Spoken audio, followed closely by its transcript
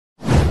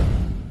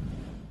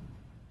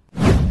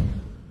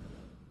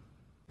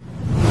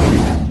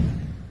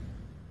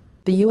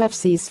The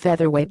UFC's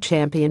featherweight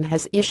champion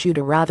has issued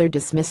a rather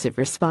dismissive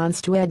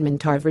response to Edmond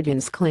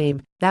Tarverdyan's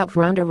claim that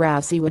Ronda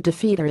Rousey would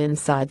defeat her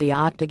inside the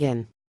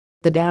octagon.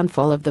 The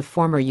downfall of the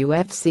former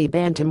UFC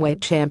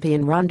bantamweight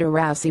champion Ronda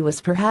Rousey was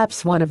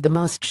perhaps one of the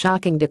most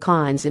shocking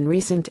declines in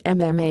recent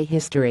MMA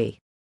history.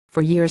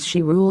 For years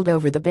she ruled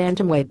over the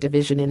bantamweight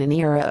division in an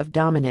era of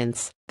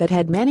dominance that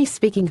had many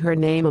speaking her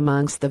name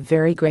amongst the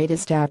very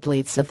greatest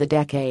athletes of the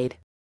decade.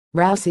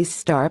 Rousey's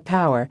star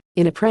power,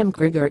 in a Prem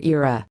Krieger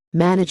era,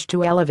 managed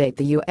to elevate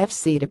the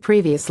UFC to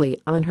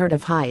previously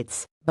unheard-of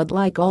heights, but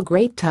like all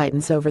great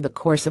titans over the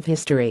course of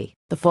history,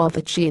 the fall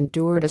that she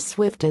endured is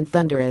swift and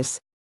thunderous.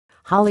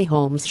 Holly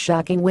Holm's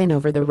shocking win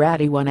over the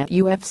ratty one at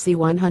UFC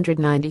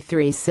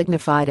 193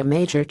 signified a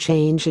major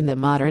change in the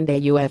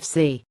modern-day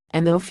UFC,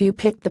 and though few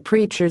picked the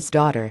preacher's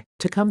daughter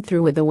to come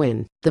through with a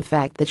win, the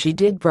fact that she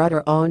did brought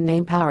her own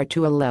name power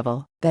to a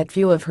level that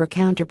few of her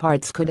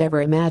counterparts could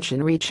ever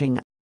imagine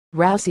reaching.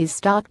 Rousey's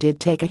stock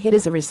did take a hit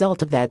as a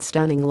result of that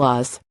stunning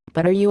loss,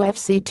 but her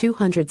UFC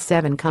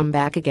 207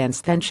 comeback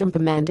against then-champ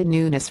Amanda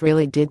Nunes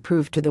really did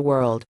prove to the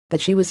world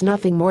that she was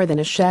nothing more than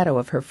a shadow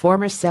of her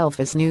former self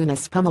as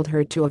Nunes pummeled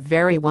her to a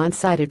very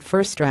one-sided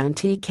first-round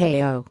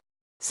TKO.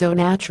 So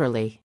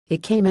naturally,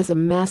 it came as a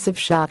massive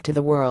shock to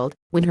the world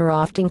when her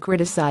often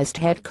criticized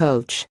head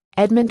coach,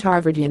 Edmond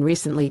Tarverdyan,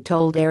 recently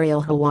told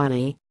Ariel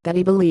Helwani that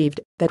he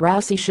believed that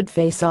Rousey should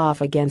face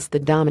off against the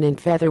dominant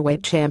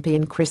featherweight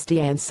champion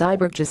Christiane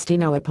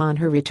Cyborg upon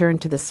her return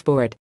to the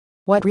sport.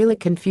 What really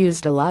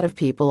confused a lot of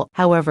people,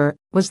 however,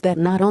 was that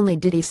not only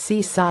did he see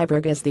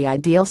Cyborg as the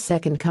ideal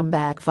second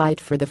comeback fight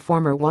for the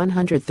former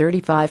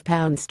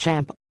 135-pound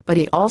champ, but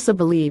he also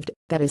believed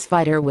that his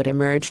fighter would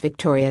emerge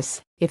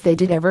victorious if they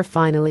did ever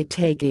finally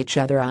take each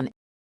other on.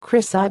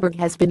 Cyborg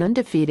has been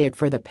undefeated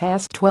for the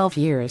past 12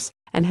 years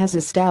and has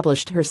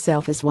established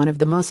herself as one of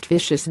the most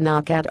vicious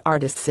knockout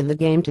artists in the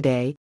game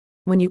today.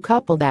 When you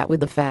couple that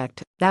with the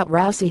fact that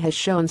Rousey has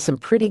shown some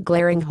pretty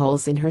glaring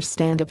holes in her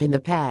stand-up in the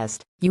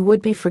past, you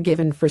would be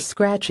forgiven for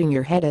scratching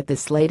your head at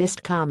this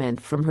latest comment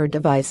from her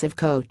divisive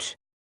coach.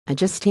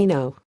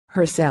 Justino,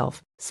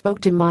 herself,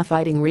 spoke to Ma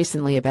Fighting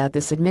recently about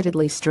this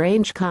admittedly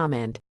strange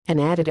comment and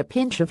added a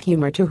pinch of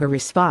humor to her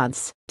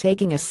response,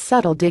 taking a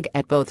subtle dig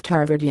at both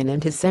Tarverdyan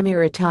and his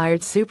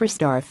semi-retired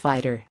superstar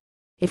fighter.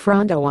 If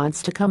Ronda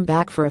wants to come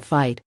back for a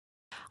fight,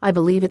 I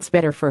believe it's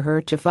better for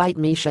her to fight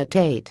Miesha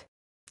Tate.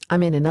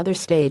 I'm in another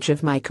stage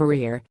of my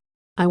career.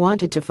 I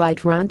wanted to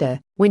fight Ronda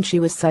when she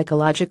was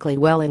psychologically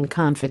well and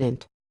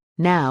confident.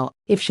 Now,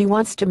 if she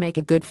wants to make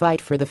a good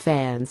fight for the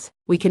fans,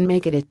 we can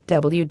make it at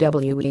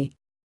WWE.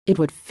 It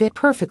would fit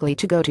perfectly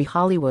to go to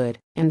Hollywood,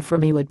 and for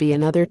me would be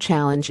another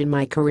challenge in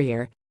my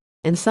career.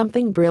 And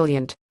something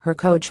brilliant, her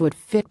coach would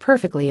fit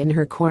perfectly in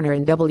her corner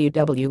in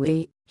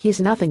WWE. He's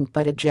nothing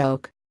but a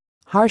joke.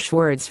 Harsh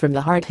words from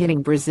the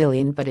hard-hitting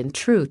Brazilian, but in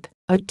truth,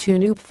 a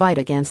two-noob fight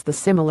against the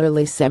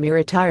similarly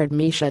semi-retired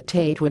Miesha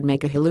Tate would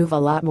make a hell of a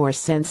lot more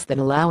sense than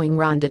allowing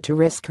Ronda to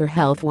risk her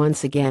health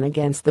once again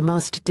against the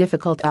most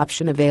difficult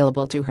option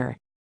available to her.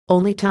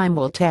 Only time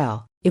will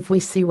tell if we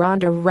see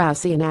Ronda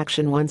Rousey in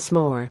action once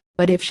more,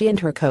 but if she and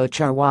her coach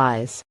are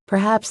wise,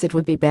 perhaps it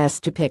would be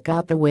best to pick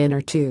up a win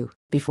or two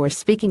before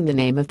speaking the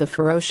name of the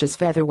ferocious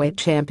featherweight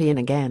champion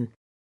again.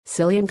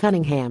 Cillian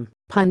Cunningham,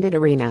 Pundit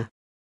Arena.